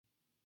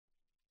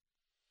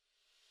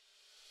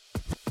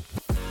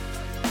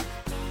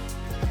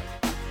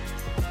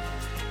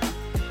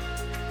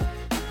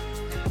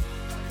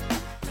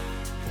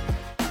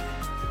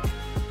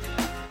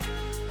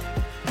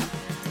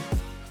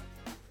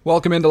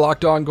Welcome into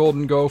Locked On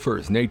Golden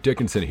Gophers. Nate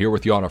Dickinson here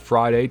with you on a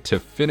Friday to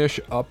finish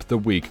up the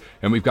week,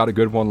 and we've got a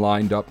good one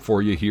lined up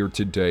for you here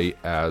today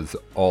as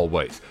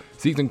always.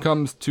 Season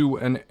comes to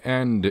an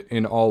end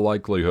in all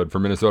likelihood for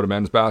Minnesota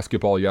men's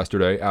basketball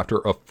yesterday after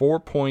a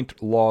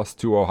 4-point loss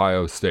to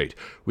Ohio State.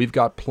 We've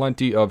got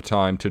plenty of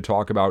time to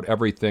talk about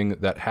everything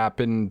that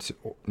happened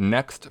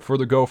next for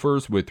the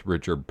Gophers with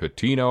Richard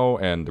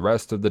Pitino and the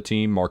rest of the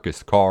team,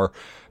 Marcus Carr,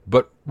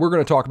 but we're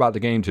going to talk about the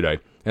game today.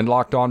 And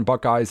Locked On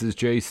Buckeyes'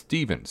 Jay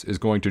Stevens is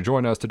going to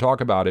join us to talk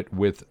about it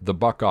with the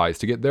Buckeyes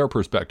to get their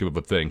perspective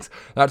of things.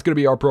 That's going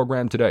to be our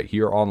program today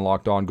here on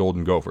Locked On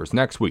Golden Gophers.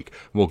 Next week,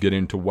 we'll get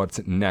into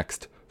what's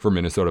next for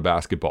Minnesota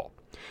basketball.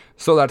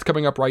 So that's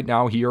coming up right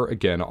now here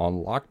again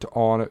on Locked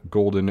On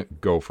Golden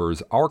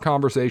Gophers. Our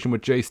conversation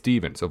with Jay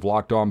Stevens of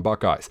Locked On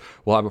Buckeyes.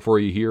 We'll have it for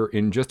you here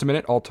in just a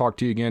minute. I'll talk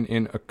to you again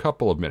in a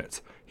couple of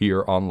minutes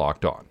here on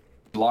Locked On.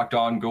 Locked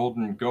On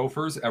Golden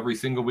Gophers, every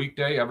single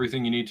weekday,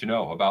 everything you need to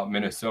know about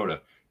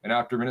Minnesota. And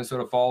after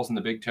Minnesota falls in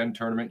the Big Ten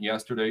tournament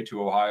yesterday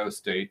to Ohio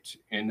State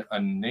in a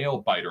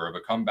nail-biter of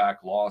a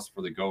comeback loss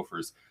for the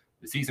Gophers,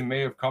 the season may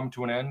have come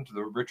to an end.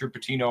 The Richard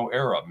Pitino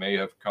era may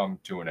have come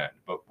to an end.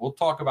 But we'll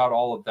talk about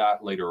all of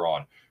that later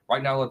on.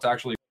 Right now, let's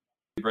actually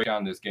break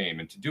down this game.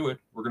 And to do it,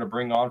 we're going to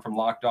bring on from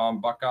Locked On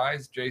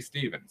Buckeyes, Jay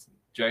Stevens.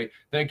 Jay,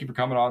 thank you for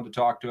coming on to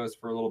talk to us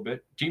for a little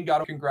bit. Team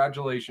got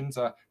congratulations.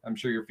 I'm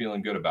sure you're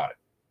feeling good about it.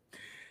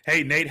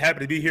 Hey, Nate,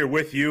 happy to be here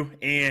with you.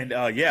 And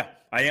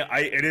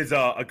it is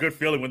a good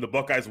feeling when the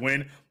Buckeyes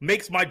win.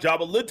 Makes my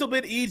job a little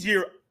bit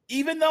easier,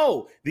 even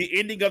though the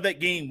ending of that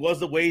game was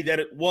the way that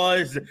it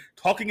was.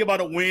 Talking about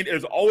a win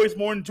is always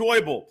more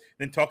enjoyable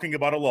than talking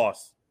about a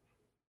loss.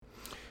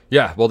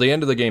 Yeah, well, the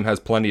end of the game has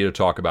plenty to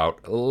talk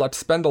about. Let's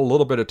spend a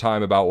little bit of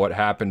time about what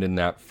happened in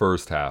that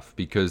first half,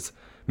 because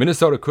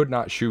Minnesota could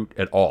not shoot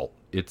at all,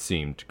 it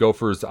seemed.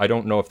 Gophers, I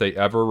don't know if they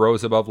ever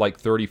rose above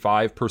like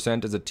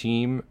 35% as a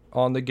team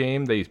on the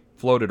game. They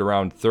floated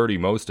around 30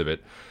 most of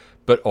it.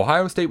 But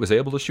Ohio State was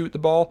able to shoot the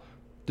ball.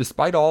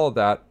 Despite all of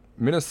that,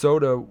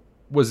 Minnesota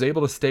was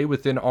able to stay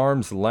within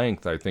arm's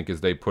length, I think,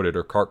 as they put it,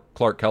 or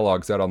Clark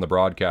Kellogg said on the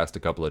broadcast a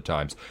couple of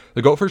times.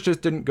 The Gophers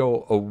just didn't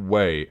go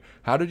away.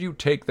 How did you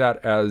take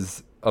that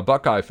as a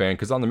Buckeye fan?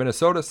 Because on the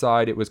Minnesota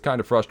side, it was kind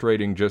of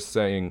frustrating just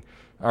saying,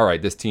 all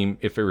right, this team,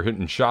 if they were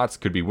hitting shots,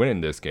 could be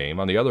winning this game.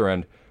 On the other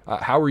end,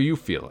 how are you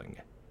feeling?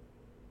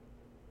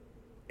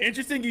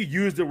 Interesting you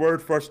used the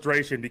word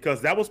frustration,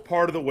 because that was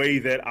part of the way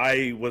that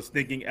I was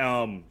thinking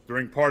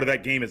during part of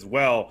that game as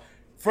well.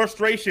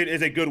 Frustration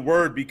is a good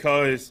word,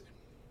 because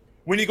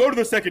when you go to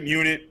the second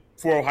unit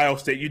for Ohio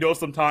State, you know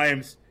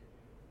sometimes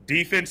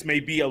defense may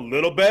be a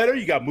little better.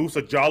 You got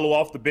Musa Jallow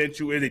off the bench,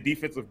 who is a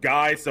defensive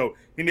guy, so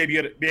he may be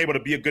able to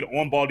be a good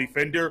on-ball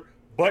defender,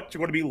 but you're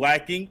going to be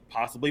lacking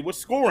possibly with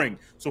scoring.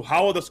 So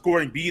how will the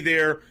scoring be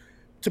there?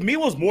 To me, it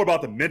was more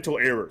about the mental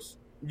errors.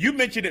 You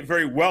mentioned it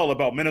very well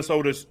about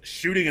Minnesota's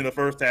shooting in the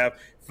first half.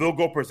 Field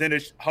goal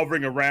percentage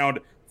hovering around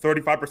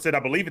 35%. I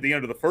believe at the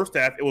end of the first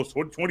half, it was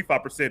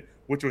 25%,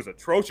 which was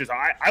atrocious.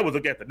 I was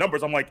looking at the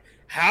numbers. I'm like,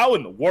 how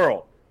in the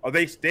world are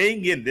they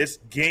staying in this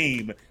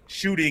game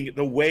shooting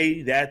the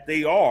way that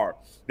they are?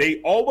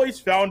 They always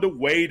found a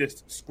way to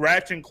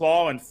scratch and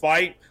claw and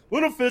fight. A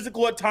little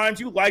physical at times.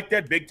 You like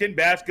that Big Ten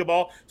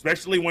basketball,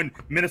 especially when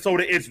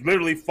Minnesota is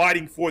literally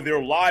fighting for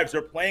their lives,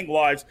 their playing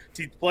lives,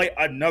 to play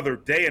another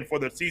day and for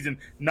the season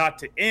not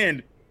to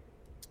end.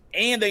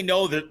 And they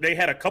know that they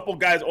had a couple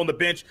guys on the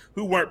bench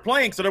who weren't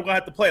playing, so they're going to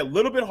have to play a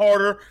little bit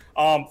harder,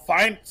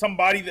 find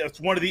somebody that's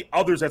one of the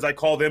others, as I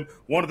call them,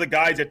 one of the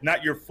guys that's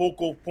not your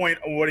focal point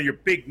or one of your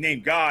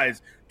big-name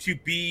guys, to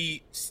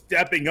be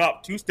step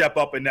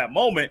up in that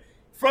moment.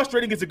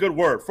 Frustrating is a good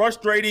word.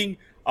 Frustrating,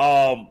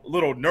 a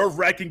little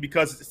nerve-wracking,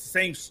 because it's the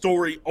same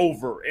story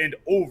over and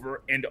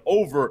over and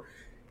over.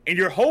 And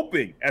you're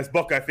hoping, as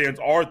Buckeye fans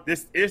are,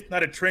 this is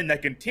not a trend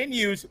that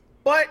continues,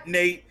 but,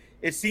 Nate,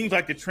 it seems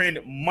like the trend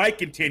might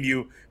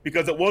continue,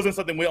 because it wasn't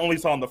something we only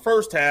saw in the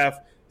first half.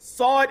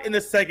 Saw it in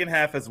the second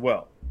half as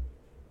well.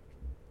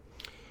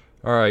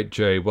 All right,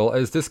 Jay. Well,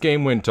 as this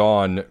game went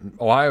on,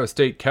 Ohio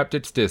State kept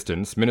its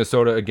distance.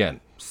 Minnesota,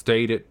 again,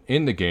 stayed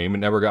in the game and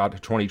never got to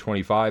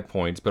 20-25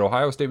 points, but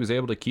Ohio State was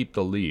able to keep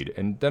the lead.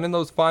 And then in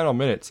those final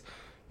minutes,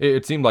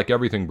 it seemed like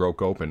everything broke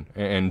open,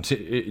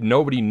 and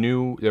nobody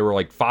knew. There were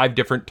like 5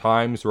 different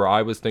times where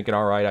I was thinking,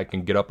 all right, I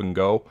can get up and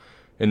go.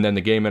 And then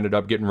the game ended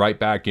up getting right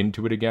back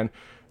into it again.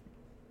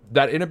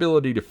 That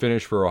inability to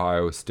finish for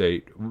Ohio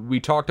State, we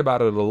talked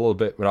about it a little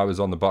bit when I was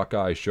on the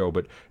Buckeye show,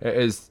 but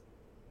as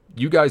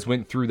you guys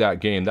went through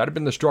that game, that had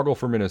been the struggle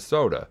for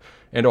Minnesota.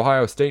 And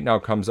Ohio State now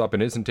comes up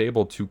and isn't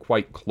able to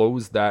quite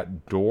close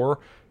that door.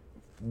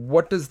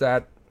 What does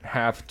that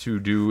have to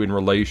do in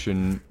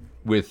relation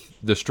with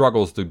the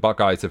struggles the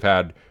Buckeyes have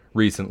had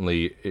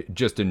recently,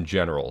 just in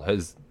general?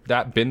 Has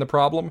that been the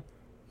problem?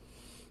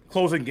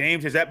 Closing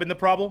games, has that been the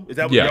problem? Is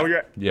that what you're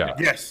at? Yeah.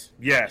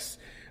 Yes.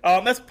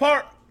 That's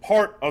part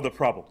of the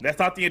problem. That's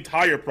not the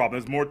entire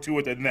problem. There's more to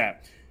it than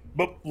that.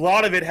 But a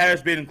lot of it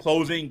has been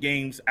closing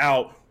games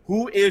out.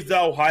 Who is the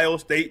Ohio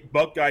State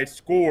Buckeye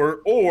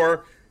scorer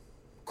or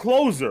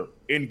closer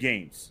in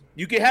games.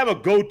 You can have a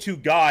go-to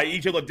guy.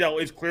 EJ Liddell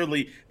is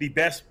clearly the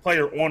best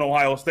player on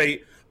Ohio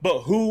State,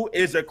 but who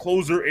is a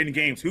closer in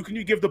games? Who can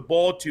you give the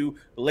ball to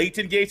late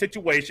in game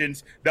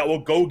situations that will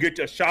go get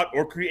a shot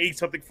or create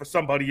something for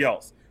somebody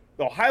else?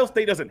 Ohio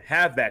State doesn't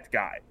have that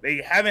guy.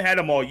 They haven't had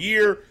him all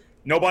year.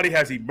 Nobody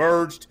has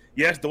emerged.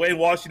 Yes, Dwayne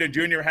Washington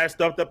Jr. has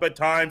stepped up at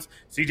times.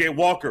 C.J.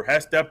 Walker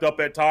has stepped up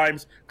at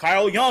times.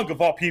 Kyle Young,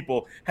 of all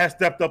people, has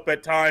stepped up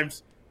at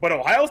times. But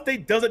Ohio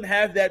State doesn't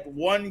have that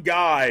one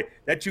guy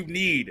that you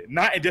need,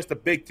 not in just the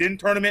Big Ten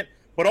tournament,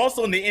 but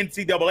also in the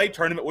NCAA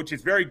tournament, which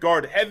is very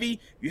guard heavy.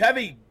 You have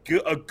a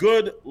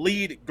good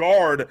lead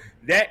guard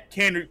that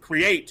can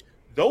create.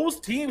 Those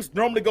teams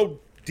normally go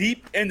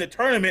deep in the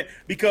tournament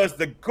because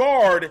the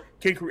guard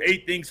can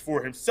create things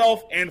for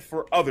himself and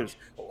for others.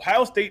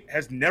 Ohio State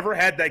has never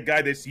had that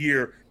guy this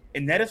year,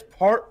 and that is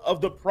part of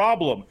the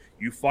problem.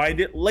 You find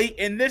it late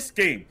in this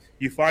game.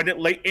 You find it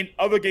late in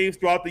other games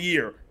throughout the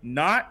year.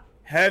 Not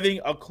having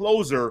a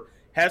closer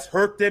has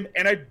hurt them,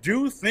 and I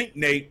do think,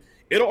 Nate,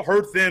 it'll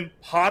hurt them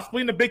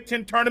possibly in the Big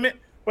Ten tournament,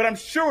 but I'm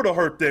sure it'll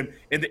hurt them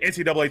in the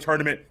NCAA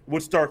tournament,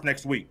 which starts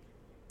next week.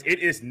 It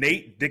is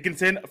Nate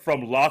Dickinson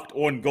from Locked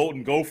On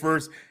Golden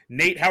Gophers.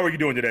 Nate, how are you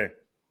doing today?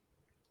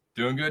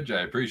 Doing good,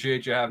 Jay.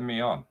 Appreciate you having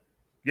me on.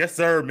 Yes,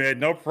 sir, man.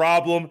 No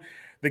problem.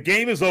 The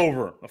game is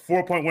over. A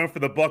 4-point win for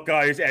the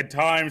Buckeyes at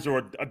times,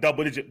 or a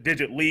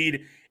double-digit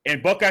lead.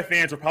 And Buckeye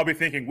fans are probably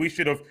thinking we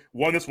should have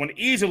won this one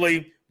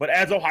easily. But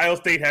as Ohio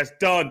State has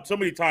done so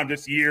many times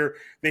this year,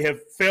 they have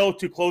failed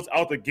to close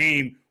out the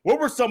game.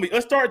 Let's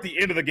start at the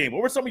end of the game.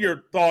 What were some of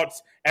your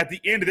thoughts at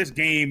the end of this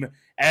game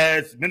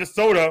as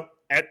Minnesota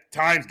at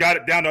times got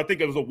it down to, I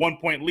think it was a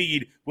 1-point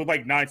lead with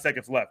like 9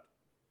 seconds left?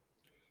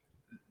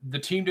 The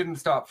team didn't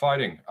stop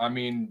fighting. I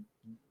mean,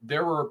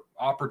 there were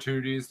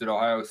opportunities that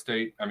Ohio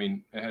State,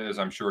 as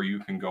I'm sure you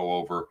can go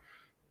over,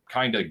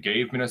 kind of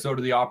gave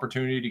Minnesota the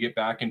opportunity to get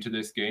back into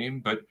this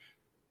game, but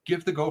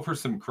give the Gophers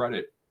some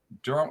credit.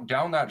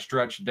 Down that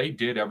stretch, they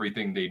did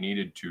everything they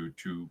needed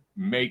to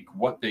make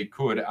what they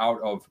could out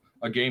of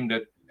a game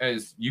that,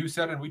 as you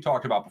said and we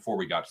talked about before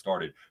we got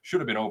started,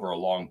 should have been over a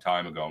long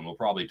time ago, and we'll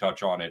probably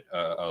touch on it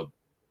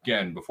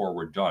again before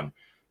we're done.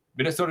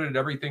 Minnesota did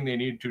everything they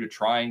needed to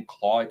try and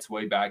claw its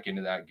way back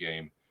into that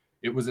game.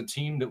 It was a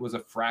team that was a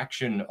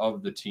fraction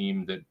of the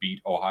team that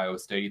beat Ohio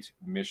State,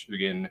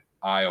 Michigan,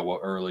 Iowa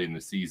early in the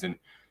season.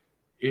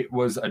 It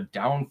was a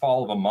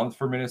downfall of a month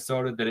for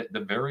Minnesota that at the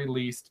very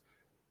least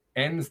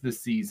ends the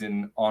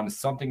season on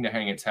something to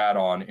hang its hat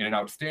on in an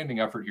outstanding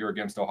effort here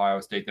against Ohio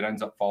State that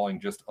ends up falling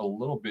just a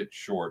little bit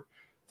short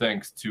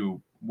thanks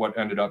to what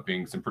ended up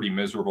being some pretty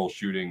miserable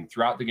shooting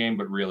throughout the game,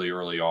 but really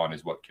early on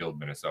is what killed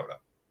Minnesota.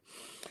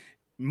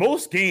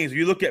 Most games,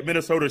 you look at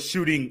Minnesota's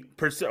shooting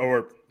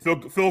or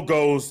field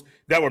goals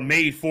that were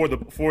made for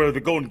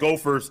the Golden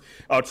Gophers.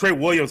 Trey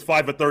Williams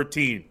 5 of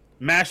 13,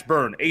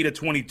 Mashburn 8 of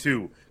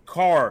 22,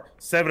 Carr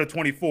 7 of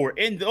 24.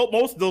 In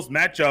most of those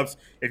matchups,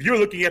 if you're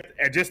looking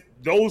at just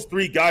those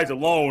three guys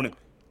alone,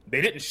 they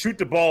didn't shoot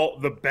the ball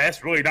the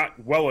best, really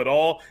not well at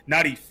all,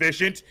 not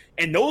efficient.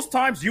 And those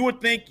times you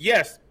would think,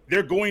 yes,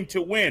 they're going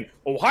to win.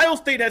 Ohio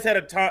State has had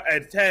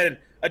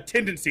a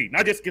tendency,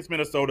 not just against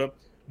Minnesota,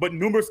 but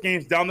numerous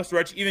games down the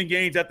stretch, even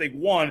games that they've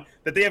won,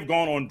 that they have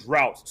gone on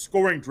droughts,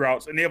 scoring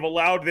droughts, and they have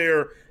allowed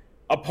their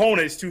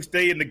opponents to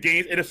stay in the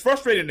games. It is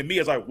frustrating to me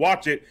as I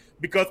watch it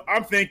because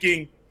I'm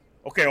thinking,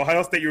 okay,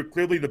 Ohio State, you're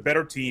clearly the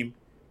better team.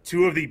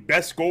 Two of the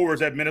best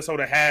scorers that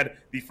Minnesota had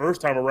the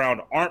first time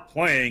around aren't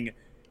playing.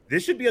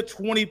 This should be a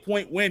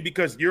 20-point win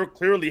because you're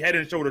clearly head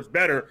and shoulders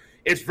better.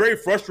 It's very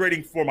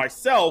frustrating for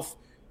myself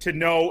to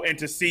know and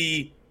to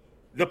see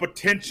the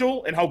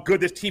potential and how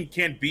good this team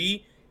can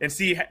be, and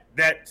see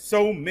that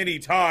so many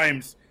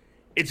times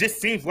it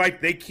just seems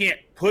like they can't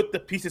put the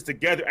pieces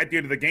together at the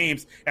end of the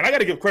games. And I got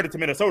to give credit to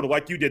Minnesota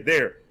like you did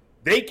there.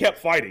 They kept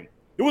fighting.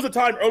 There was a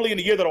time early in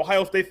the year that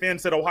Ohio State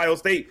fans said Ohio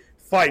State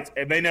fights,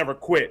 and they never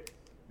quit.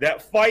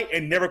 That fight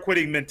and never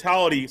quitting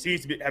mentality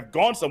seems to have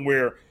gone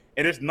somewhere,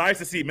 and it's nice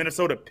to see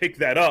Minnesota pick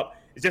that up.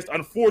 It's just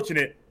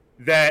unfortunate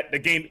that the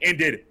game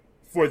ended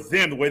for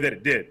them the way that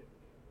it did.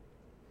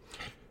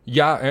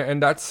 Yeah,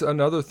 and that's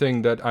another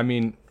thing that,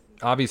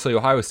 obviously,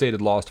 Ohio State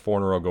had lost 4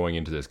 in a row going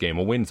into this game.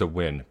 A win's a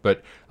win.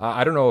 But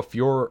I don't know if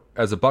you're,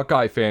 as a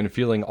Buckeye fan,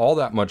 feeling all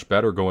that much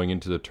better going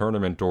into the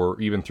tournament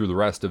or even through the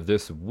rest of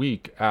this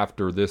week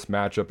after this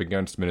matchup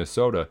against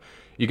Minnesota.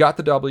 You got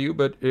the W,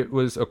 but it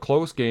was a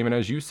close game. And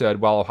as you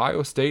said, while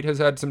Ohio State has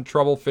had some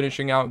trouble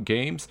finishing out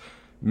games,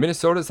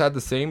 Minnesota's had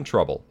the same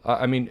trouble.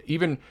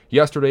 Even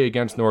yesterday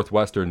against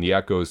Northwestern, the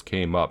echoes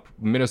came up.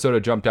 Minnesota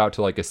jumped out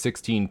to like a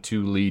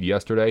 16-2 lead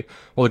yesterday,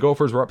 while the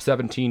Gophers were up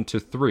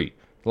 17-3.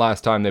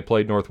 Last time they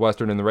played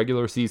Northwestern in the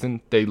regular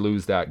season, they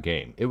lose that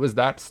game. It was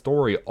that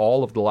story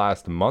all of the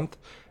last month,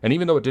 and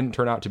even though it didn't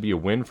turn out to be a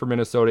win for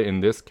Minnesota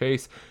in this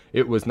case,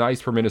 it was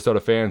nice for Minnesota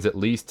fans at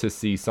least to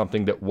see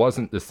something that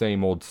wasn't the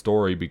same old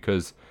story,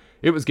 because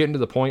it was getting to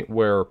the point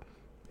where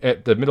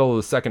at the middle of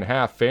the second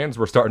half, fans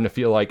were starting to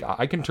feel like,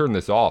 I can turn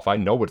this off. I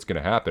know what's going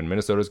to happen.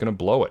 Minnesota's going to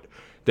blow it.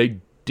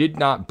 They did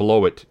not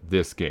blow it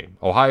this game.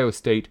 Ohio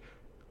State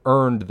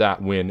earned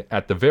that win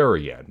at the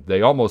very end.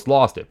 They almost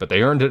lost it, but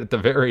they earned it at the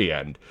very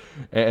end,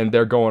 and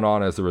they're going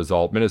on as a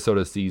result.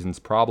 Minnesota's season's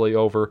probably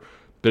over,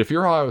 but if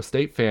you're an Ohio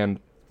State fan,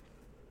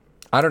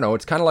 I don't know,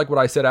 it's kind of like what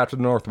I said after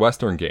the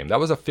Northwestern game. That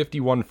was a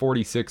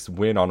 51-46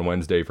 win on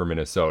Wednesday for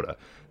Minnesota.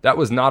 That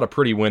was not a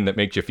pretty win that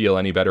makes you feel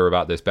any better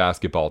about this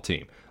basketball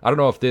team. I don't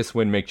know if this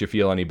win makes you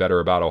feel any better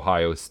about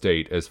Ohio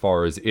State as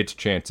far as its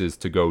chances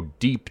to go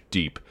deep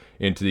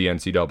into the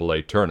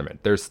NCAA tournament.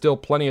 There's still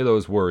plenty of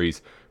those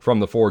worries from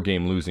the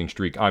 4-game losing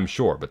streak, I'm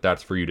sure, but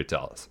that's for you to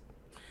tell us.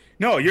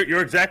 No,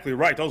 you're exactly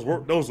right. Those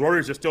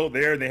worries are still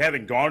there, and they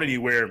haven't gone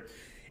anywhere.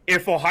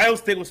 If Ohio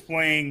State was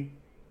playing,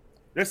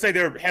 let's say they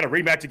had a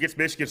rematch against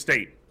Michigan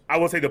State, I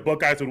would say the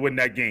Buckeyes would win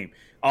that game.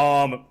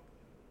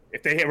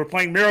 If they were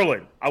playing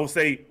Maryland, I would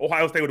say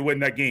Ohio State would win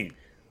that game.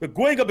 But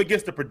going up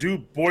against the Purdue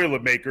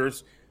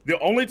Boilermakers, the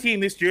only team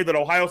this year that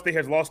Ohio State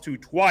has lost to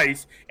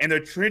twice, and they're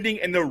trending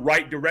in the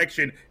right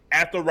direction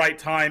at the right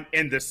time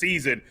in the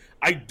season.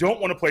 I don't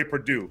want to play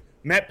Purdue.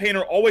 Matt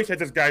Painter always has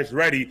his guys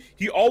ready.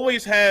 He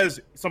always has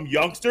some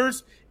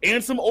youngsters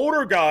and some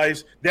older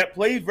guys that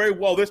play very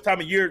well this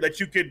time of year that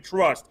you can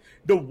trust.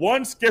 The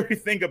one scary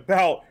thing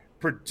about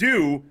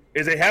Purdue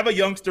is they have a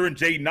youngster in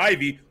Jaden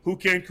Ivey who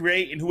can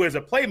create and who is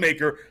a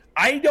playmaker.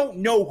 I don't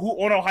know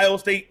who on Ohio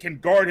State can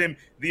guard him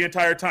the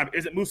entire time.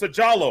 Is it Musa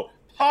Jallow?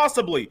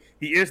 Possibly.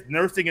 He is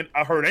nursing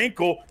a hurt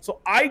ankle, so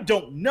I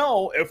don't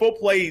know if he'll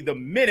play the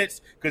minutes,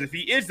 because if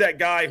he is that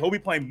guy, he'll be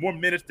playing more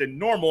minutes than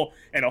normal,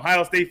 and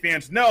Ohio State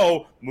fans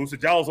know Musa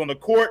Jallow's on the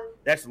court.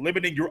 That's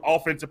limiting your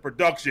offensive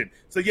production.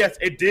 So, yes,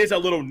 it is a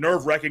little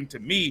nerve-wracking to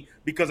me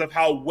because of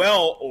how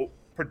well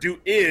Purdue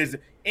is,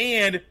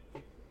 and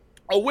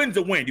a win's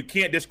a win. You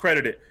can't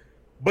discredit it.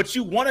 But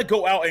you want to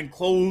go out and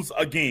close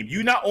a game.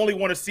 You not only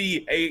want to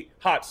see a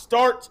hot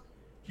start,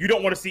 you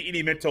don't want to see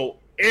any mental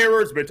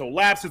errors, mental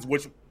lapses,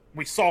 which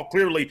we saw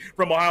clearly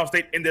from Ohio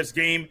State in this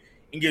game,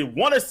 and you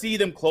want to see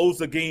them close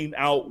the game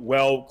out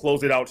well,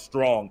 close it out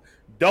strong.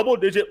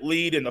 Double-digit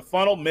lead in the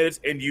final minutes,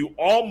 and you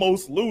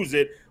almost lose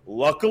it.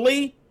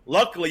 Luckily,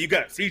 you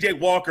got C.J.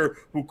 Walker,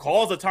 who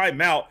calls a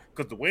timeout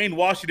because Dwayne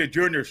Washington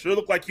Jr. sure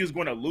looked like he was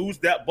going to lose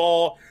that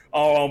ball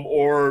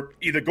or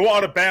either go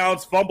out of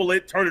bounds, fumble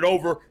it, turn it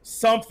over,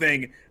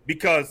 something,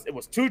 because it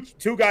was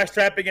two guys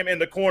trapping him in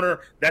the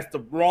corner. That's the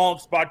wrong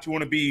spot you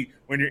want to be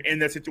when you're in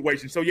that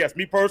situation. So, yes,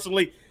 me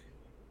personally,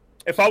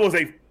 if I was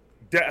a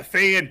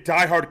fan,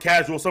 diehard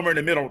casual, somewhere in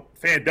the middle,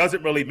 fan,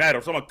 doesn't really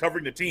matter. Someone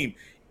covering the team,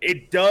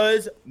 it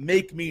does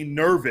make me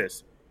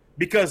nervous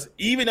because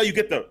even though you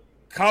get the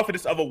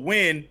confidence of a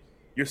win,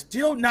 you're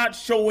still not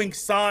showing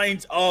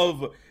signs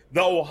of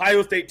the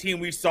Ohio State team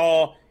we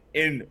saw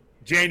in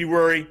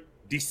January,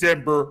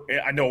 December,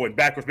 I know in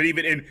backwards, but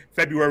even in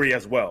February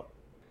as well.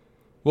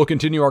 We'll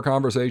continue our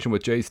conversation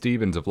with Jay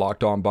Stevens of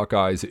Locked On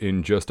Buckeyes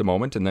in just a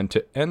moment. And then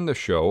to end the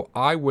show,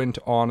 I went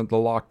on the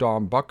Locked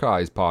On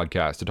Buckeyes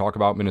podcast to talk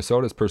about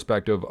Minnesota's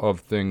perspective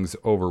of things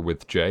over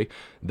with Jay.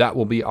 That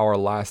will be our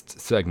last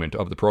segment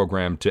of the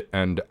program to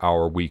end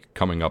our week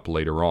coming up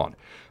later on.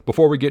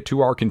 Before we get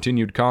to our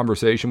continued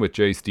conversation with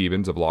Jay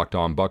Stevens of Locked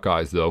On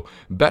Buckeyes, though,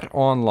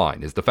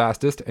 BetOnline is the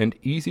fastest and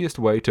easiest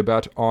way to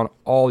bet on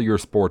all your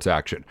sports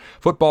action.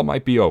 Football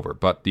might be over,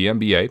 but the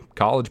NBA,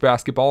 college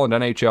basketball, and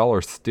NHL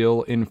are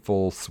still in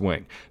full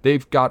swing.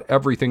 They've got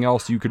everything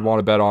else you could want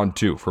to bet on,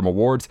 too, from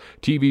awards,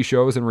 TV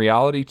shows, and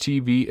reality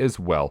TV as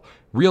well.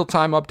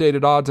 Real-time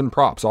updated odds and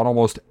props on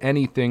almost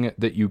anything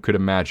that you could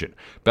imagine.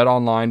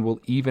 BetOnline will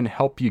even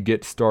help you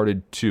get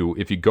started too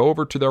if you go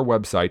over to their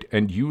website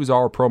and use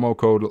our promo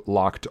code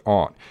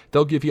LOCKEDON.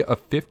 They'll give you a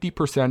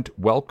 50%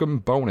 welcome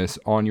bonus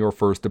on your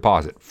first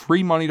deposit.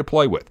 Free money to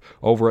play with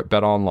over at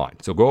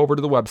BetOnline. So go over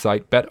to the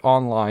website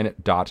betonline.ag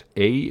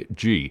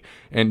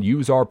and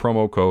use our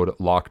promo code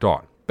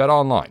LOCKEDON.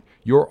 BetOnline,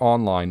 your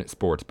online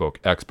sportsbook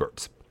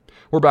experts.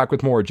 We're back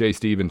with more Jay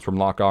Stevens from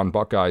Locked On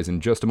Buckeyes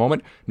in just a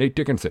moment. Nate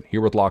Dickinson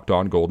here with Locked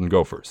On Golden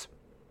Gophers.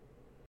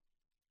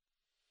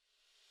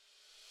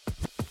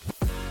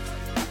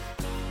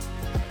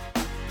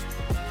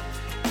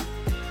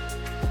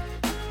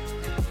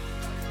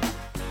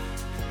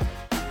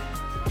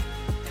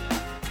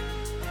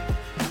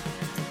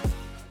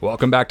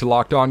 Welcome back to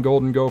Locked On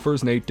Golden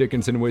Gophers. Nate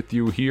Dickinson with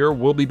you here.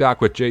 We'll be back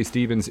with Jay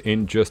Stevens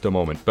in just a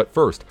moment. But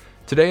first,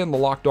 today on the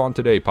Locked On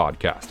Today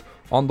podcast,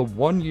 on the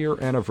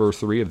one-year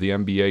anniversary of the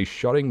NBA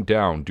shutting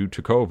down due to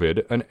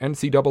COVID, an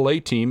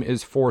NCAA team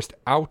is forced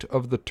out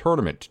of the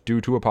tournament due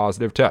to a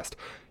positive test.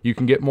 You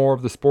can get more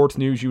of the sports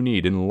news you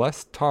need in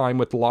less time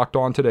with the Locked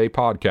On Today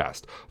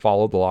podcast.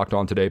 Follow the Locked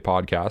On Today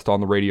podcast on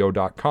the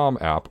radio.com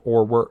app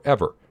or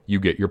wherever you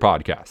get your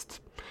podcasts.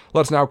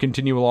 Let's now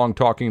continue along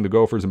talking the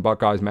Gophers and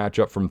Buckeyes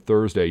matchup from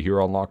Thursday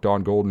here on Locked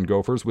On Golden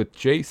Gophers with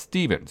Jay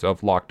Stevens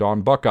of Locked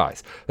On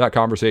Buckeyes. That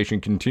conversation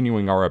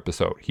continuing our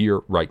episode here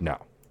right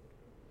now.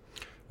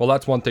 Well,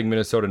 that's one thing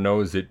Minnesota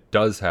knows it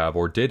does have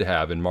or did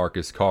have in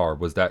Marcus Carr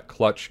was that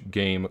clutch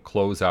game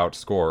closeout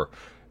scorer.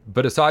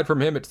 But aside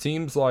from him, it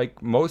seems like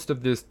most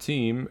of this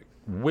team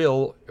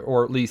will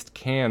or at least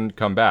can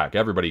come back.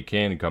 Everybody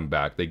can come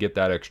back. They get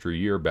that extra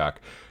year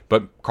back.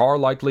 But Carr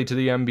likely to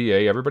the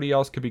NBA. Everybody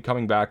else could be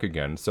coming back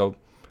again. So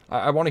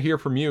I want to hear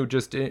from you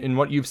just in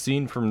what you've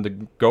seen from the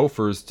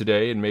Gophers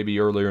today and maybe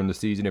earlier in the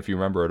season, if you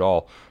remember at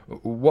all.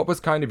 What was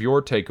kind of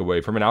your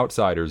takeaway from an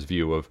outsider's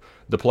view of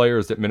the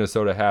players that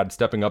Minnesota had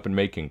stepping up and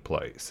making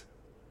plays?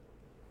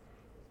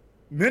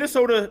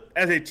 Minnesota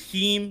as a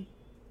team,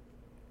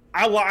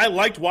 I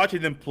liked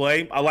watching them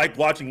play. I liked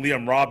watching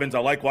Liam Robbins. I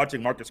like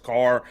watching Marcus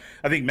Carr.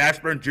 I think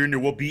Mashburn Jr.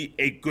 will be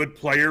a good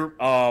player.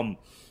 I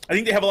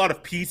think they have a lot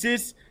of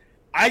pieces.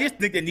 I just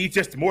think they need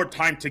just more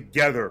time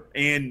together.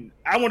 And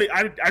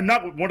I'm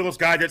not one of those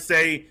guys that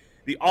say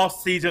the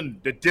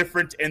offseason, the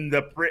difference in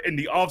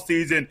the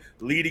offseason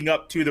leading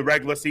up to the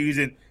regular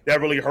season, that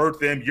really hurt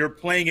them. You're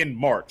playing in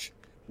March.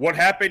 What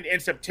happened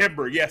in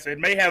September, yes, it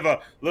may have a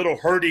little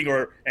hurting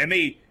or it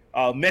may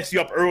mess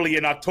you up early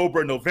in October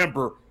and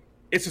November.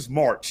 It's just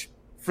March.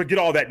 Forget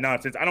all that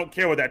nonsense. I don't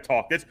care what that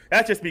talk.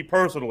 That's just me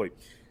personally.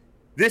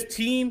 This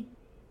team,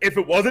 if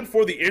it wasn't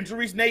for the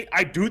injuries, Nate,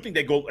 I do think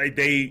I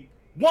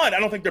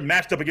don't think they're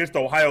matched up against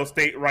Ohio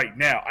State right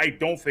now. I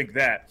don't think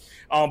that.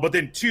 But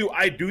then, two,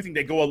 I do think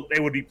they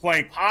would be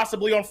playing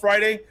possibly on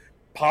Friday,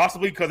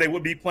 possibly because they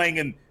would be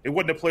playing they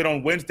wouldn't have played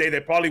on Wednesday. They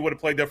probably would have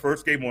played their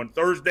first game on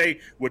Thursday,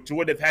 which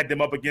would have had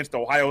them up against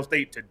Ohio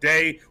State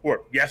today,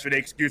 or yesterday,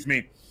 excuse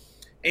me.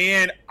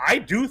 And I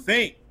do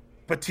think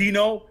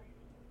Pitino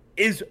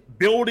is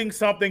building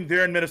something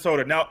there in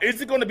Minnesota. Now, is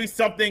it going to be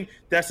something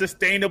that's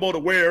sustainable to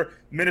where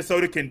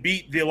Minnesota can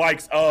beat the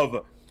likes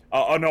of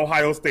an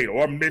Ohio State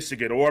or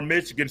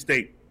Michigan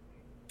State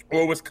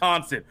or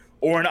Wisconsin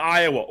or in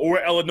Iowa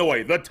or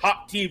Illinois, the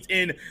top teams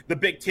in the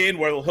Big Ten,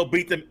 where he'll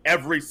beat them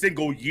every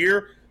single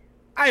year?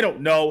 I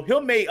don't know.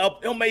 He'll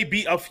may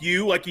beat a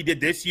few like he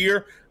did this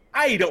year.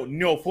 I don't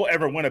know if he'll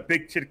ever win a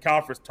Big Ten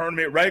Conference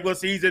tournament, regular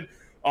season,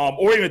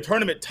 or even a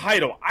tournament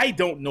title. I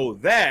don't know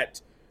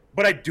that.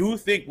 But I do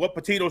think what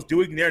Pitino's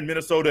doing there in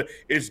Minnesota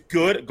is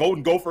good.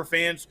 Golden Gopher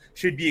fans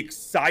should be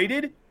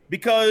excited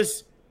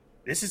because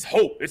this is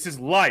hope. This is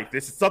life.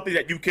 This is something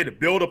that you can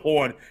build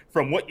upon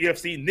from what you have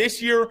seen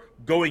this year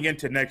going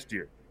into next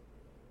year.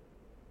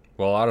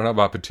 Well, I don't know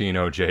about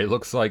Pitino, Jay. It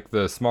looks like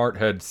the smart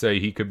heads say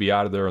he could be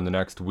out of there in the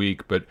next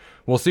week, but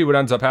we'll see what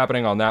ends up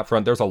happening on that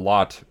front. There's a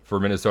lot for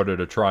Minnesota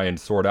to try and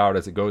sort out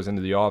as it goes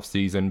into the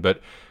offseason,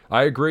 but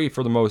I agree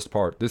for the most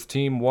part. This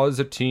team was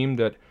a team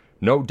that,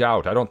 no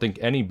doubt, I don't think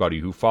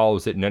anybody who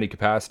follows it in any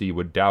capacity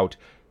would doubt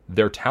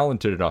they're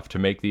talented enough to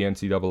make the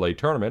NCAA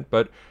tournament,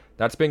 but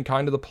that's been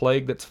kind of the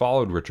plague that's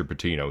followed Richard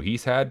Pitino.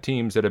 He's had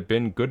teams that have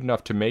been good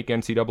enough to make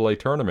NCAA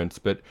tournaments,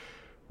 but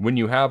when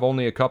you have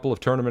only a couple of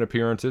tournament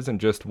appearances and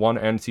just one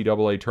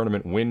NCAA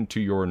tournament win to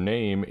your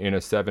name in a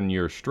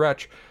 7-year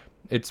stretch,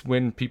 it's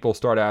when people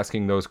start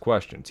asking those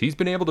questions. He's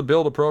been able to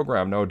build a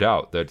program, no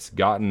doubt, that's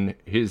gotten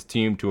his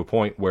team to a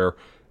point where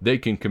they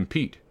can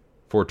compete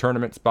for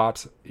tournament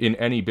spots in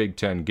any Big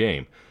Ten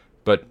game.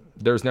 But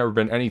there's never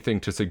been anything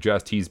to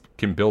suggest he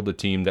can build a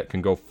team that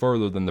can go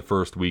further than the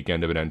first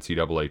weekend of an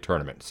NCAA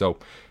tournament. So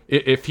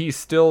if he's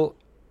still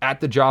at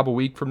the job a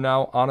week from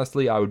now,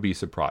 honestly, I would be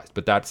surprised.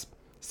 But that's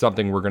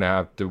something we're going to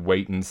have to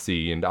wait and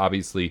see. And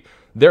obviously,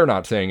 they're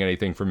not saying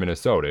anything from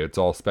Minnesota. It's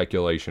all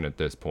speculation at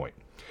this point.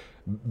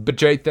 But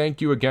Jay,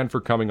 thank you again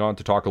for coming on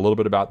to talk a little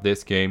bit about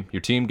this game.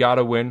 Your team got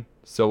to win,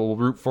 so we'll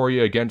root for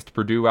you against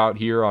Purdue out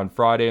here on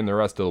Friday and the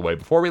rest of the way.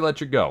 Before we let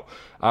you go,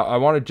 I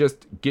want to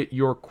just get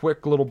your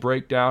quick little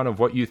breakdown of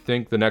what you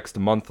think the next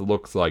month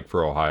looks like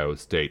for Ohio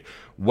State.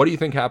 What do you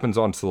think happens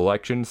on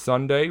Selection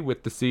Sunday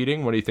with the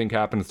seeding? What do you think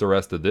happens the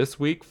rest of this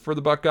week for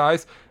the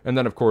Buckeyes? And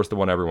then, of course, the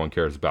one everyone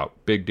cares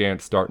about, Big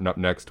Dance starting up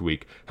next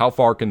week. How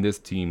far can this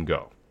team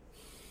go?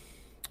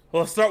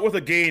 Well, let's start with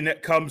a game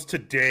that comes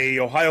today,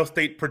 Ohio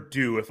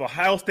State-Purdue. If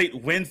Ohio State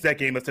wins that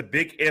game, it's a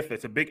big if,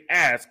 it's a big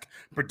ask.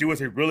 Purdue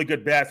is a really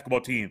good basketball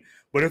team.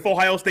 But if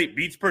Ohio State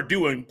beats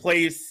Purdue and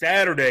plays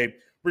Saturday,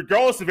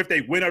 regardless of if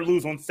they win or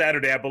lose on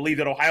Saturday, I believe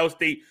that Ohio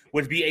State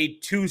would be a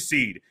 2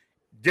 seed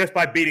just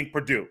by beating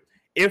Purdue.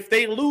 If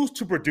they lose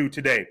to Purdue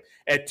today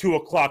at 2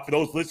 o'clock, for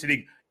those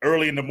listening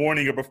early in the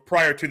morning or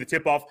prior to the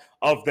tip-off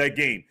of that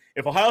game,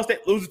 if Ohio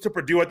State loses to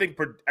Purdue, I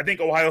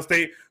think Ohio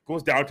State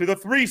goes down to the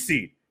 3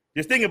 seed.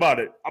 Just think about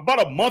it.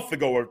 About a month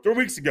ago or 3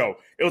 weeks ago,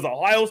 it was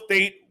Ohio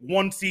State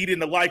 1 seed in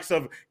the likes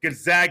of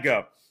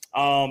Gonzaga,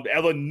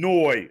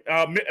 Illinois,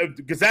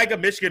 Gonzaga,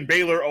 Michigan,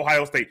 Baylor,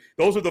 Ohio State.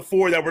 Those are the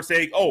 4 that were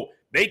saying, oh,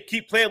 they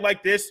keep playing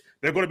like this,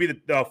 they're going to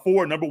be the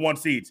 4 number 1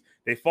 seeds.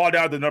 They fall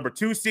down to the number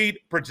 2 seed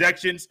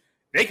projections.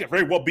 They could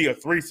very well be a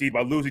 3 seed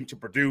by losing to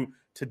Purdue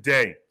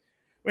today.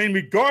 In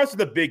regards to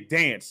the Big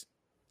Dance,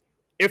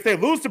 if they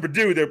lose to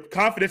Purdue, their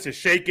confidence is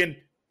shaken.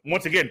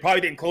 Once again,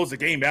 probably didn't close the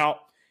game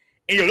out.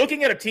 And you're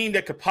looking at a team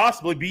that could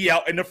possibly be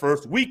out in the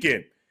first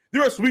weekend.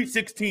 They're a Sweet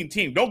 16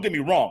 team. Don't get me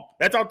wrong.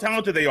 That's how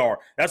talented they are.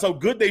 That's how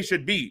good they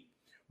should be.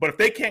 But if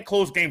they can't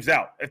close games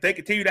out, if they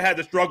continue to have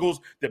the struggles,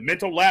 the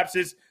mental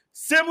lapses,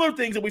 similar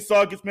things that we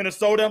saw against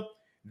Minnesota,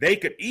 they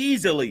could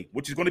easily,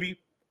 which is going to be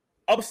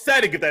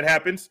upsetting if that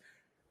happens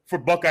for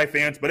Buckeye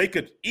fans, but they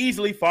could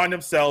easily find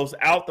themselves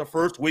out the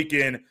first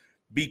weekend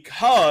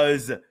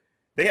because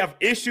They have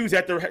issues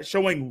that they're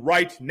showing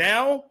right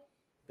now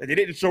that they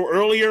didn't show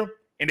earlier,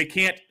 and they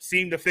can't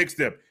seem to fix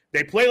them.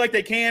 They play like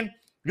they can.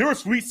 They're a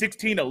Sweet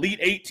 16, Elite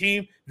 8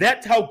 team.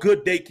 That's how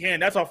good they can.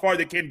 That's how far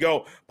they can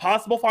go.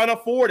 Possible Final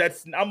Four.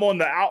 I'm on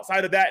the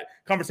outside of that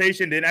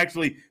conversation. Didn't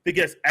actually think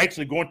it's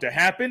actually going to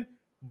happen,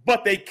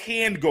 but they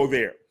can go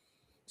there.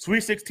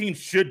 Sweet 16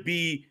 should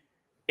be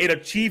an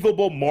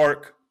achievable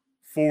mark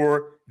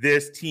for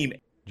this team.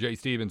 Jay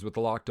Stevens with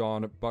the Locked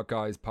On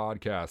Buckeyes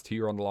podcast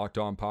here on the Locked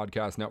On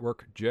Podcast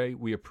Network. Jay,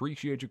 we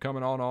appreciate you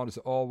coming on as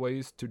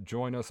always to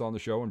join us on the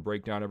show and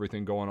break down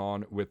everything going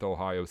on with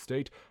Ohio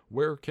State.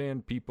 Where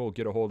can people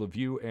get a hold of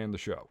you and the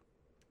show?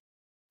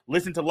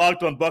 Listen to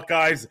Locked On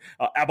Buckeyes,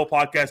 Apple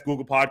Podcasts,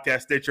 Google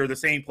Podcasts, Stitcher, the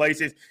same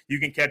places. You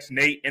can catch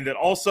Nate. And then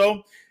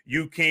also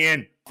you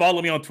can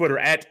follow me on Twitter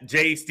at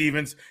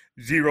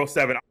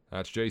JStevens07.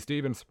 That's Jay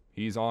Stevens.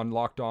 He's on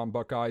Locked On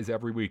Buckeyes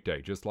every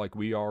weekday, just like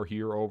we are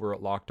here over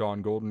at Locked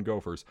On Golden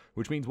Gophers,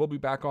 which means we'll be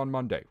back on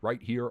Monday,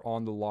 right here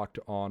on the Locked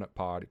On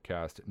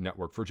Podcast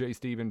Network. For Jay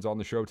Stevens on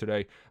the show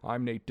today,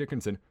 I'm Nate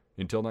Dickinson.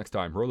 Until next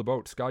time, row the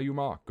boat,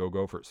 Ski-U-Mah, go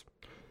Gophers.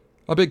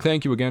 A big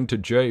thank you again to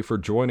Jay for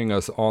joining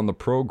us on the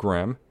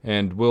program,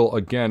 and we'll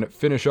again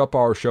finish up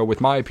our show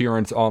with my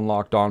appearance on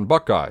Locked On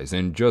Buckeyes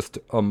in just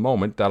a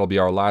moment. That'll be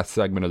our last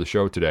segment of the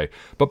show today.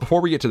 But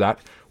before we get to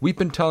that, we've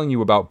been telling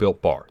you about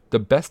Built Bar, the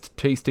best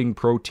tasting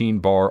protein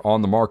bar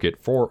on the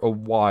market for a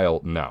while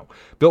now.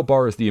 Built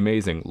Bar is the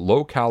amazing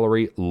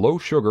low-calorie,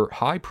 low-sugar,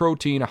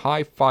 high-protein,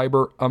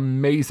 high-fiber,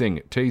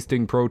 amazing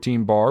tasting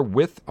protein bar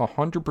with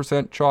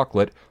 100%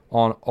 chocolate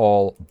on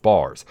all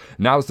bars.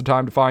 Now's the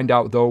time to find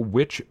out, though,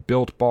 which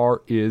Built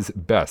Bar is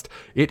best.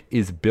 It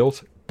is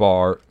Built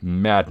Bar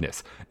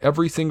Madness.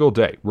 Every single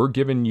day, we're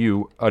giving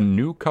you a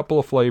new couple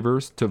of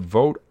flavors to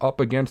vote up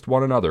against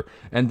one another,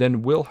 and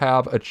then we'll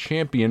have a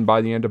champion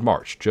by the end of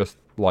March, just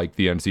like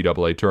the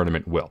NCAA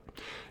tournament will.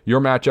 Your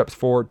matchups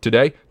for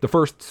today, the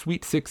first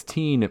Sweet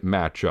 16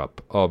 matchup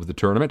of the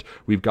tournament.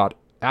 We've got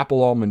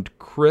Apple Almond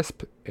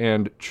Crisp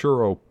and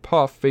Churro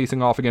Puff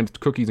facing off against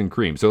Cookies and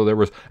Cream. So there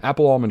was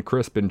Apple Almond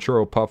Crisp and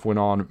Churro Puff went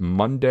on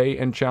Monday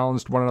and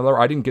challenged one another.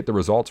 I didn't get the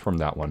results from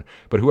that one,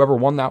 but whoever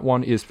won that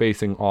one is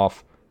facing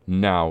off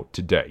now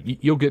today.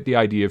 You'll get the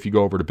idea if you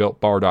go over to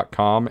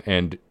BuiltBar.com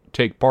and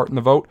take part in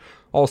the vote.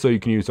 Also, you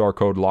can use our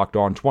code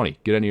LOCKEDON20.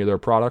 Get any of their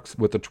products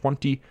with a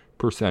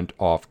 20%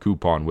 off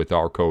coupon with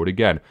our code.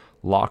 Again,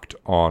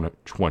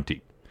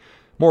 LOCKEDON20.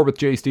 More with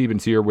Jay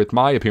Stevens here with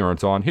my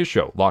appearance on his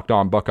show, Locked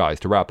On Buckeyes,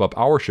 to wrap up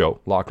our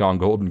show, Locked On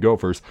Golden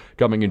Gophers,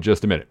 coming in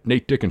just a minute.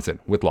 Nate Dickinson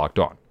with Locked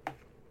On.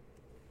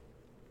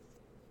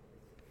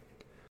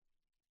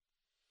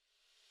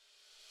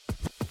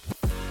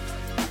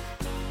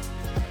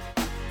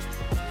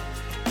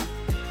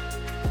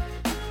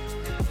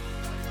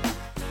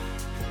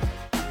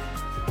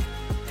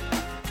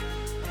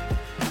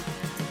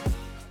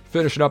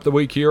 Finishing up the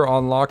week here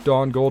on Locked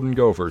On Golden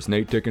Gophers.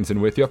 Nate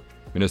Dickinson with you.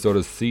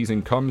 Minnesota's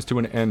season comes to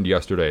an end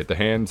yesterday at the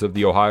hands of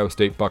the Ohio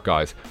State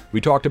Buckeyes.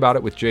 We talked about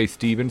it with Jay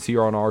Stevens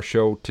here on our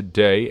show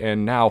today,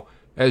 and now,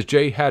 as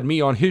Jay had me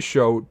on his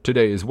show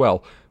today as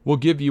well, we'll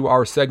give you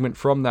our segment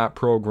from that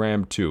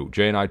program too.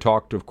 Jay and I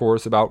talked, of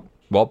course, about,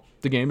 well,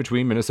 the game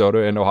between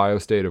Minnesota and Ohio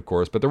State, of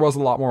course, but there was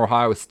a lot more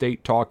Ohio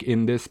State talk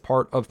in this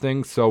part of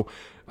things, so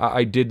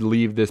I did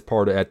leave this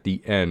part at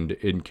the end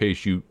in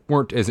case you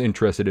weren't as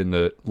interested in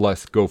the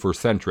less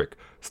Gopher-centric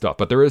stuff.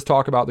 But there is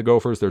talk about the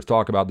Gophers. There's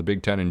talk about the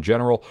Big Ten in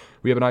general.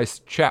 We have a nice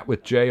chat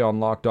with Jay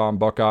on Locked On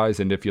Buckeyes,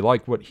 and if you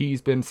like what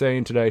he's been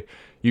saying today,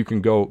 you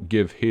can go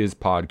give his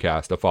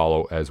podcast a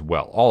follow as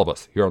well. All of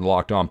us here on the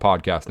Locked On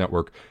Podcast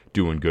Network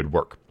doing good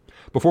work.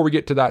 Before we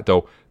get to that,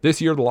 though,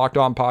 this year the Locked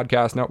On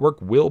Podcast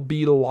Network will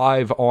be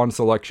live on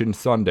Selection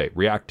Sunday,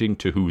 reacting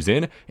to who's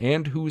in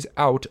and who's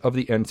out of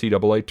the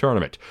NCAA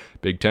tournament.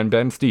 Big Ten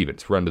Ben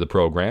Stevens, friend of the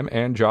program,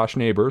 and Josh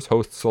Neighbors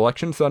host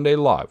Selection Sunday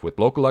live with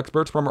local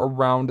experts from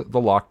around the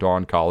Locked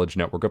On College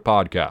network of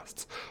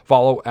podcasts.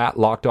 Follow at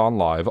Locked On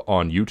Live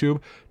on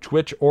YouTube,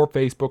 Twitch, or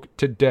Facebook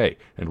today,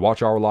 and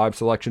watch our live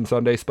Selection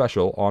Sunday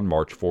special on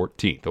March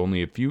 14th,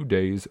 only a few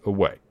days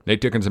away. Nate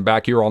Dickinson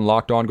back here on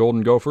Locked On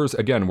Golden Gophers.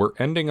 Again, we're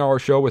ending our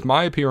show with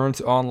my appearance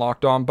on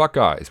Locked On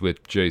Buckeyes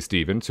with Jay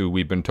Stevens, who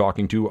we've been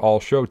talking to all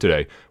show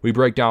today. We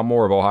break down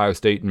more of Ohio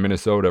State and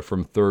Minnesota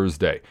from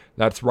Thursday.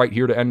 That's right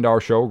here to end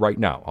our show right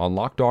now on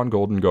Locked On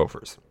Golden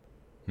Gophers.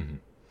 Mm-hmm.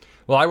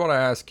 Well, I want to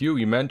ask you,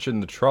 you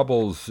mentioned the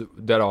troubles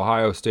that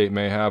Ohio State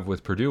may have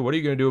with Purdue. What are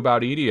you going to do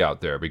about Edey out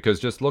there? Because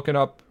just looking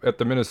up at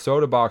the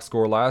Minnesota box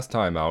score last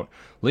time out,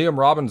 Liam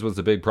Robbins was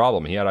the big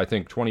problem. He had, I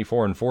think,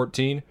 24 and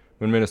 14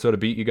 when Minnesota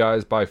beat you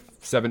guys by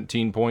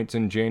 17 points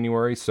in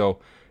January. So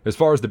as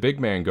far as the big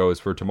man goes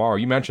for tomorrow,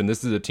 you mentioned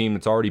this is a team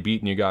that's already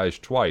beaten you guys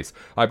twice.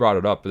 I brought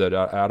it up that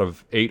out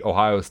of 8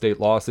 Ohio State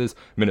losses,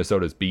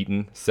 Minnesota's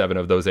beaten 7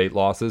 of those 8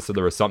 losses, so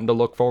there was something to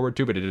look forward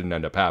to, but it didn't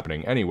end up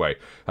happening. Anyway,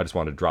 I just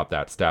wanted to drop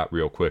that stat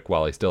real quick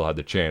while I still had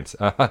the chance.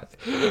 But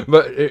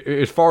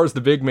as far as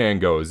the big man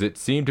goes, it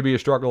seemed to be a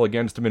struggle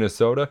against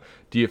Minnesota.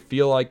 Do you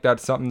feel like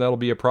that's something that'll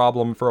be a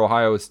problem for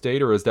Ohio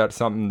State, or is that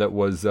something that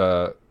was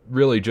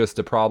really just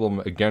a problem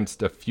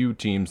against a few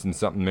teams and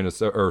something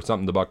Minnesota or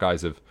something the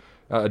Buckeyes have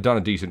done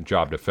a decent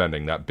job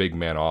defending, that big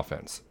man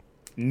offense.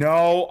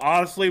 No,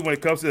 honestly, when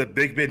it comes to the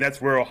big men,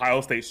 that's where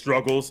Ohio State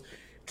struggles.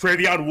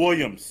 Travion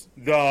Williams,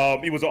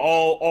 he was an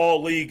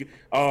all league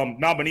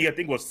nominee. I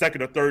think it was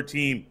second or third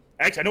team.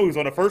 Actually, I know he was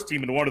on the first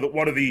team in one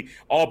of the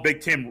all Big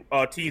Ten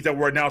teams that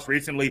were announced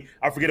recently.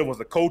 I forget if it was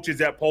the coaches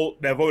that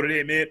voted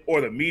him in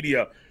or the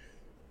media.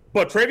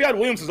 But Travion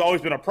Williams has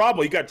always been a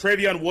problem. You got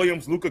Travion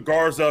Williams, Luka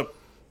Garza,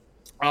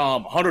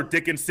 Hunter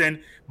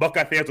Dickinson.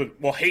 Buckeye fans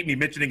will hate me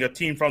mentioning a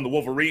guy from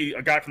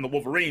the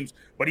Wolverines,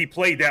 but he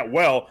played that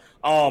well.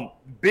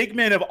 Big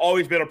men have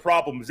always been a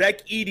problem.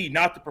 Zach Edey,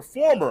 not the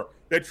performer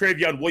that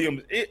Travion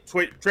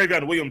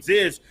Williams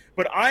is,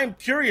 but I'm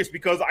curious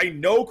because I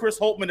know Chris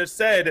Holtmann has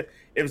said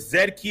if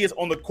Zed Key is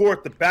on the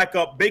court, the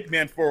backup big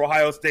man for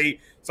Ohio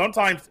State,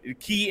 sometimes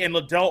Key and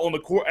Liddell on the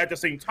court at the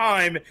same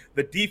time,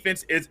 the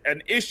defense is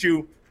an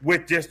issue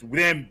with just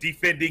them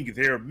defending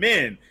their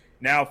men.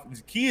 Now,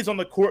 if Key is on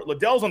the court,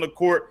 Liddell's on the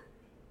court.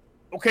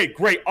 Okay,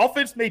 great.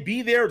 Offense may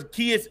be there.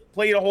 Key has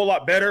played a whole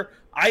lot better.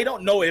 I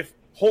don't know if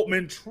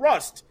Holtmann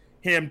trusts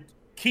him,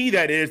 Key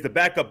that is, the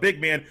backup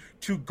big man,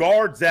 to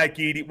guard Zach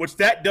Edey, which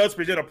that does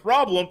present a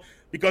problem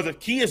because if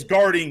Key is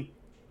guarding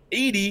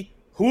Edey,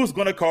 who's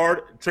going to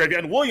guard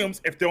Travion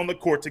Williams if they're on the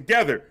court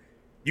together?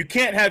 You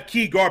can't have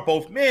Key guard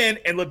both men,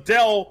 and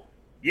Liddell,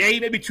 he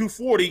may be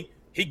 240.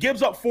 He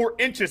gives up 4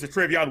 inches to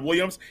Travion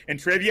Williams, and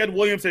Travion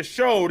Williams has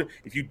showed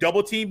if you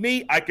double team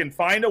me, I can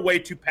find a way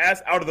to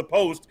pass out of the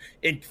post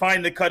and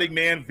find the cutting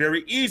man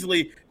very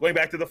easily. Going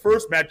back to the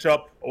first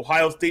matchup,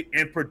 Ohio State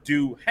and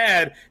Purdue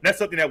had. And that's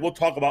something that we'll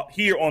talk about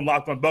here on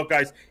Locked On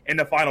Buckeyes in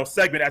the final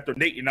segment after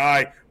Nate and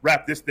I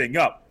wrap this thing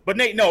up. But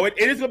Nate, no, it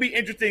is going to be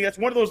interesting. That's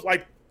one of those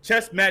like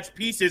chess match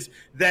pieces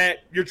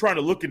that you're trying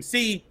to look and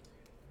see.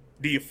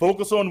 Do you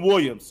focus on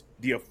Williams?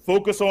 Do you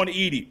focus on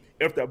Edey?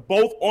 If they're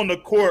both on the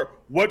court,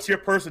 what's your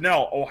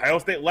personnel? Ohio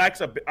State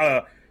lacks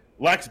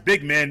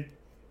big men.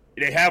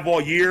 They have all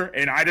year,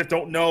 and I just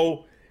don't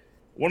know.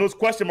 One of those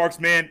question marks,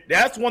 man.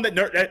 That's one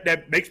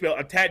that makes me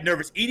a tad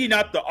nervous. Edey,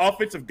 not the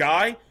offensive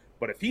guy,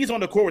 but if he's on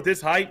the court with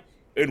this height,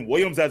 and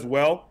Williams as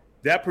well,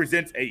 that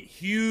presents a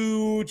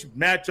huge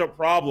matchup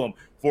problem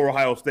for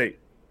Ohio State.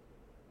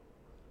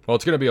 Well,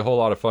 it's going to be a whole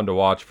lot of fun to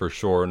watch for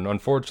sure, and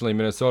unfortunately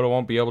Minnesota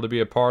won't be able to be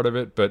a part of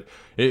it, but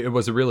it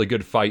was a really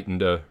good fight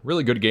and a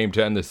really good game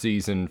to end the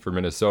season for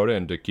Minnesota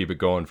and to keep it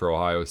going for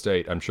Ohio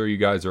State. I'm sure you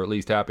guys are at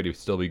least happy to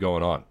still be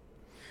going on.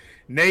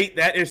 Nate,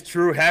 that is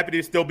true. Happy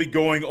to still be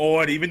going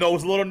on, even though it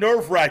was a little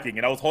nerve-wracking,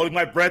 and I was holding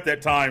my breath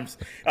at times.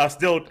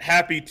 Still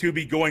happy to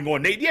be going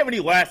on. Nate, do you have any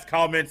last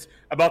comments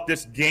about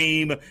this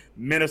game,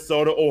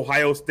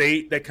 Minnesota-Ohio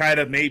State, that kind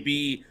of may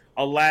be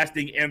a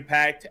lasting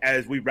impact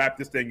as we wrap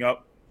this thing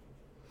up?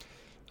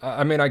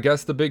 I mean, I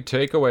guess the big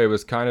takeaway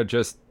was kind of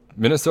just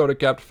Minnesota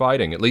kept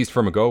fighting, at least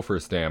from a Gopher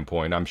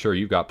standpoint. I'm sure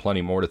you've got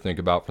plenty more to think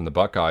about from the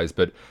Buckeyes,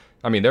 but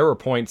I mean, there were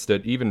points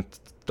that even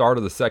start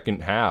of the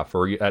second half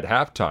or at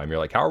halftime, you're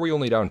like, how are we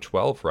only down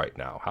 12 right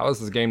now? How is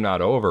this game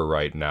not over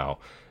right now?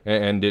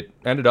 And it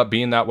ended up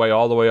being that way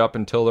all the way up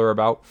until there were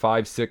about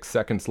 5-6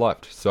 seconds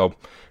left. So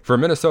for a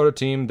Minnesota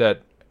team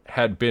that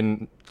had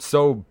been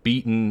so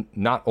beaten,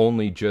 not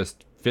only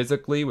just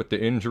physically with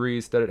the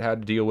injuries that it had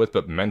to deal with,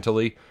 but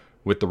mentally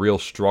with the real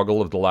struggle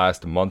of the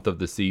last month of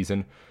the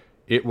season,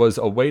 it was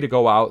a way to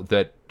go out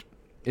that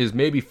is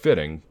maybe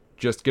fitting,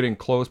 just getting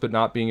close but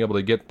not being able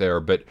to get there,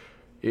 but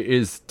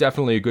is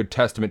definitely a good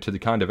testament to the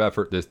kind of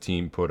effort this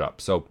team put up.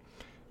 So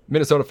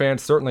Minnesota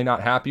fans certainly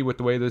not happy with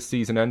the way this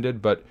season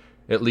ended, but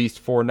at least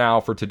for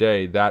now, for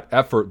today, that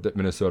effort that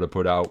Minnesota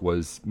put out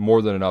was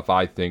more than enough,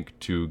 I think,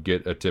 to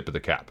get a tip of the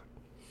cap.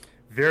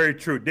 Very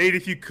true. Nate,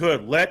 if you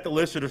could, let the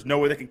listeners know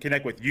where they can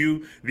connect with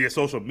you via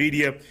social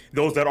media,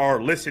 those that are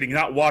listening,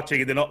 not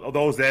watching, and then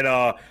those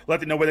that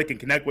let them know where they can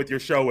connect with your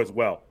show as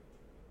well.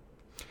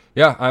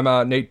 Yeah,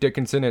 I'm Nate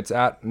Dickinson. It's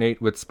at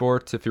Nate with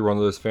Sports if you're one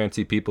of those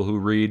fancy people who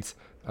reads.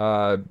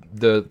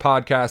 The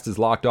podcast is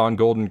Locked On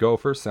Golden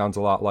Gophers. Sounds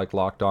a lot like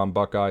Locked On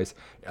Buckeyes.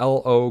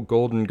 LO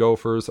Golden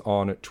Gophers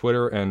on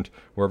Twitter, and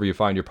wherever you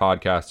find your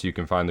podcasts, you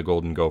can find the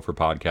Golden Gopher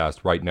podcast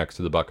right next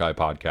to the Buckeye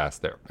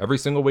podcast there. Every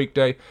single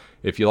weekday.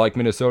 If you like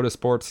Minnesota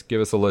sports,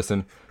 give us a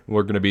listen.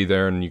 We're going to be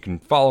there, and you can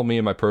follow me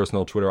on my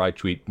personal Twitter. I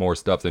tweet more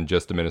stuff than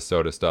just the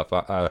Minnesota stuff.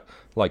 I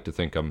like to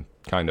think I'm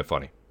kind of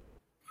funny.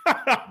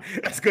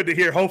 That's good to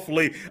hear.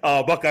 Hopefully,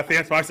 Buckeye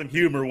fans find some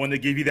humor when they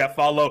give you that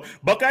follow.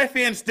 Buckeye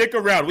fans, stick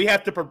around. We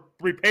have to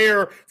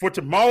prepare for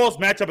tomorrow's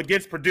matchup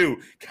against Purdue.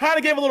 Kind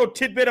of gave a little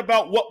tidbit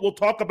about what we'll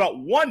talk about,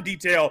 one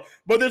detail,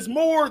 but there's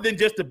more than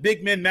just a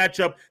big men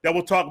matchup that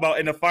we'll talk about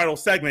in the final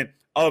segment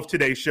of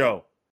today's show.